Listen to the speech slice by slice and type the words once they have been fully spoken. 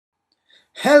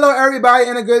Hello, everybody,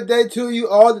 and a good day to you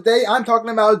all. Today, I'm talking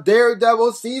about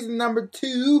Daredevil season number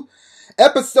 2,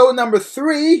 episode number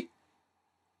 3,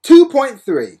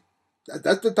 2.3.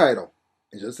 That's the title.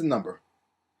 It's just a number.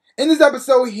 In this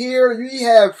episode here, we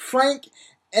have Frank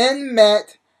and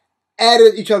Matt at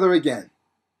each other again.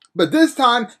 But this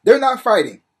time, they're not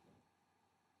fighting.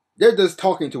 They're just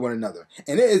talking to one another.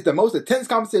 And it is the most intense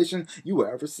conversation you will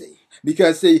ever see.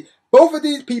 Because, see, both of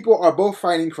these people are both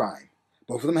fighting crime.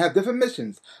 Both of them have different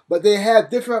missions, but they have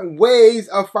different ways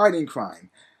of fighting crime.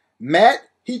 Matt,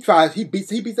 he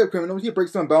beats up criminals, he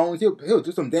breaks some bones, he'll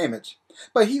do some damage.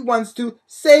 But he wants to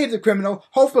save the criminal.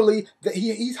 Hopefully,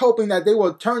 he's hoping that they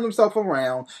will turn themselves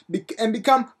around and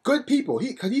become good people.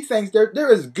 Because he thinks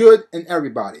there is good in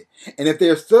everybody. And if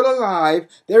they're still alive,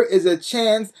 there is a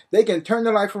chance they can turn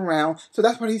their life around. So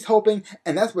that's what he's hoping,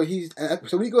 and that's what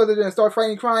so when he goes there and starts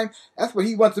fighting crime, that's what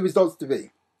he wants the results to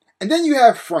be. And then you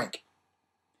have Frank.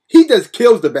 He just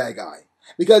kills the bad guy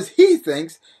because he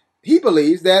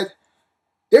believes that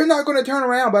they're not going to turn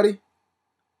around, buddy.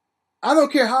 I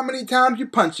don't care how many times you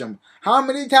punch them, how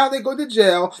many times they go to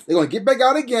jail, they're going to get back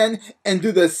out again and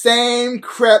do the same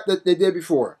crap that they did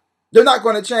before. They're not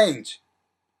going to change.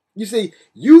 You see,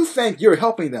 you think you're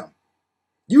helping them.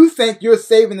 You think you're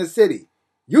saving the city.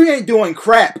 You ain't doing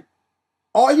crap.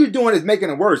 All you're doing is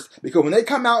making it worse because when they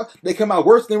come out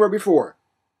worse than they were before.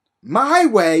 My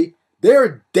way,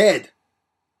 they're dead.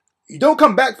 You don't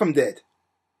come back from dead.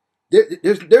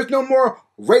 There's no more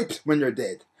rapes when you're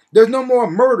dead. There's no more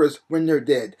murders when they're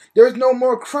dead. There's no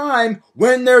more crime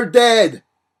when they're dead.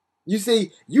 You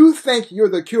see, you think you're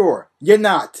the cure. You're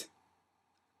not.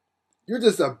 You're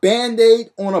just a Band-Aid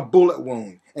on a bullet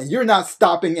wound. And you're not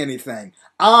stopping anything.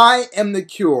 I am the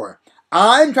cure.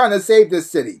 I'm trying to save this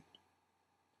city.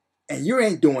 And you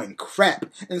ain't doing crap.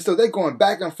 And so they're going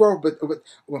back and forth with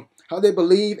how they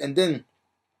believe, and then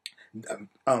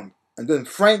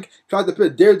Frank tries to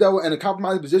put Daredevil in a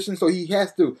compromised position, so he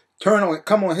has to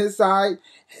come on his side,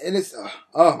 and it's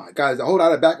oh my God, there's a whole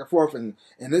lot of back and forth, and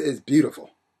it is beautiful.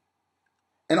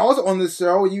 And also on this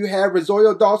show, you have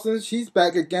Rosario Dawson. She's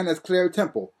back again as Claire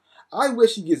Temple. I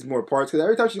wish she gets more parts because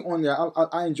every time she's on there,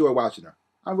 I enjoy watching her.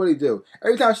 I really do.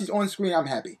 Every time she's on screen, I'm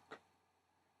happy.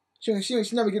 She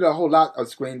never get a whole lot of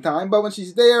screen time, but when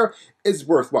she's there, it's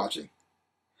worth watching.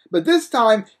 But this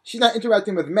time, she's not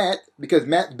interacting with Matt because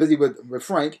Matt's busy with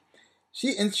Frank.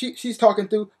 She's talking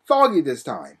to Foggy this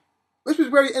time, which was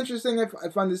very interesting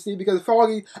and fun to see because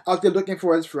Foggy out there looking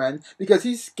for his friend because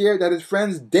he's scared that his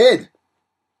friend's dead.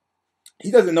 He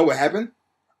doesn't know what happened.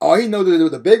 All he knows is there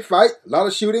was a big fight, a lot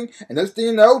of shooting, and next thing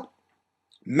you know,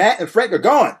 Matt and Frank are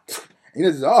gone. And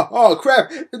he says, oh crap,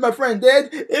 is my friend dead?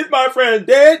 Is my friend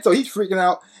dead? So he's freaking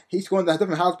out. He's going to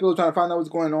different hospitals trying to find out what's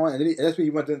going on, and that's where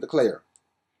he went into Claire.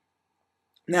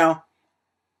 Now,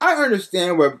 I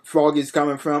understand where Foggy's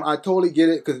coming from. I totally get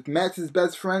it because Matt's his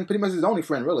best friend, pretty much his only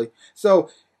friend, really. So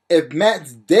if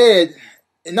Matt's dead,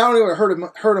 it not only would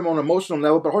hurt him on an emotional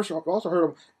level, but also hurt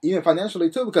him even financially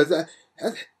too because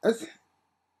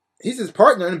he's his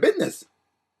partner in business.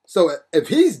 So if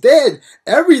he's dead,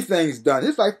 everything's done.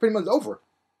 His life's pretty much over.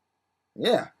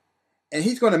 Yeah. And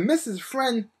he's going to miss his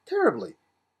friend terribly.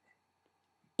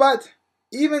 But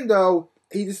even though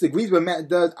he disagrees with what Matt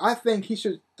does, I think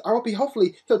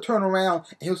hopefully he'll turn around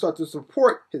and he'll start to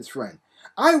support his friend.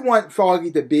 I want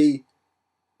Foggy to be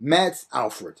Matt's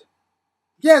Alfred.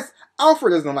 Yes,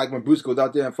 Alfred doesn't like when Bruce goes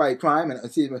out there and fight crime and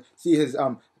see his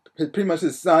pretty much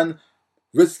his son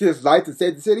risk his life to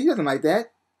save the city. He doesn't like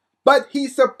that. But he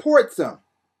supports him.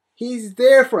 He's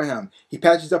there for him. He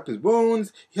patches up his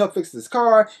wounds. He helps fix his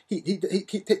car. He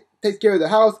takes care of the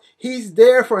house. He's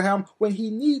there for him when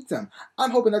he needs him. I'm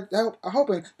hoping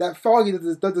that Foggy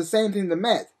does the same thing to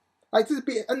Matt. Like,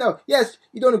 no, yes,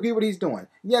 you don't agree with what he's doing.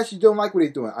 Yes, you don't like what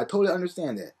he's doing. I totally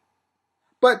understand that.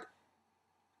 But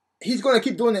he's going to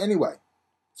keep doing it anyway.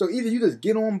 So either you just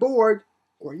get on board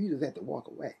or you just have to walk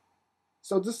away.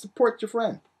 So just support your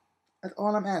friend. That's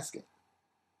all I'm asking.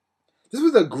 This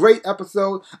was a great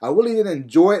episode. I really did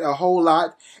enjoy it a whole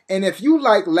lot. And if you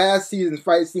like last season's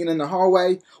fight scene in the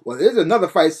hallway, well, there's another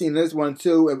fight scene in this one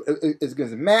too. It's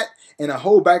against Matt and a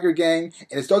whole biker gang.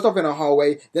 And it starts off in a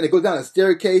hallway. Then it goes down a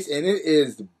staircase. And it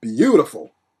is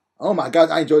beautiful. Oh my God,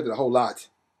 I enjoyed it a whole lot.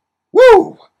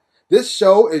 Woo! This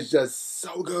show is just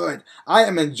so good. I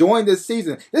am enjoying this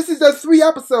season. This is just 3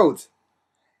 episodes.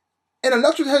 And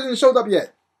Electric hasn't showed up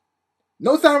yet.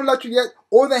 No sign of Electric yet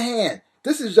or the Hand.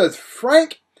 This is just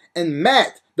Frank and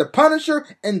Matt, the Punisher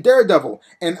and Daredevil.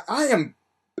 And I am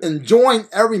enjoying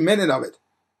every minute of it.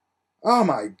 Oh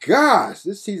my gosh,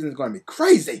 this season is going to be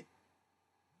crazy.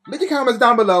 Leave your comments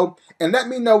down below and let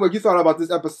me know what you thought about this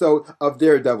episode of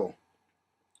Daredevil.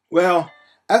 Well,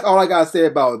 that's all I gotta say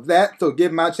about that. So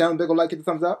give my channel a big ol' like, hit the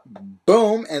thumbs up,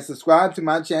 boom, and subscribe to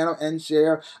my channel and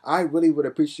share. I really would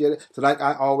appreciate it. So like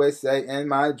I always say in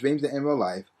my dreams and in real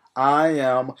life, I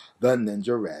am the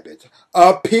Ninja Rabbit.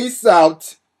 A peace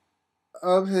out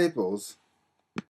of peoples.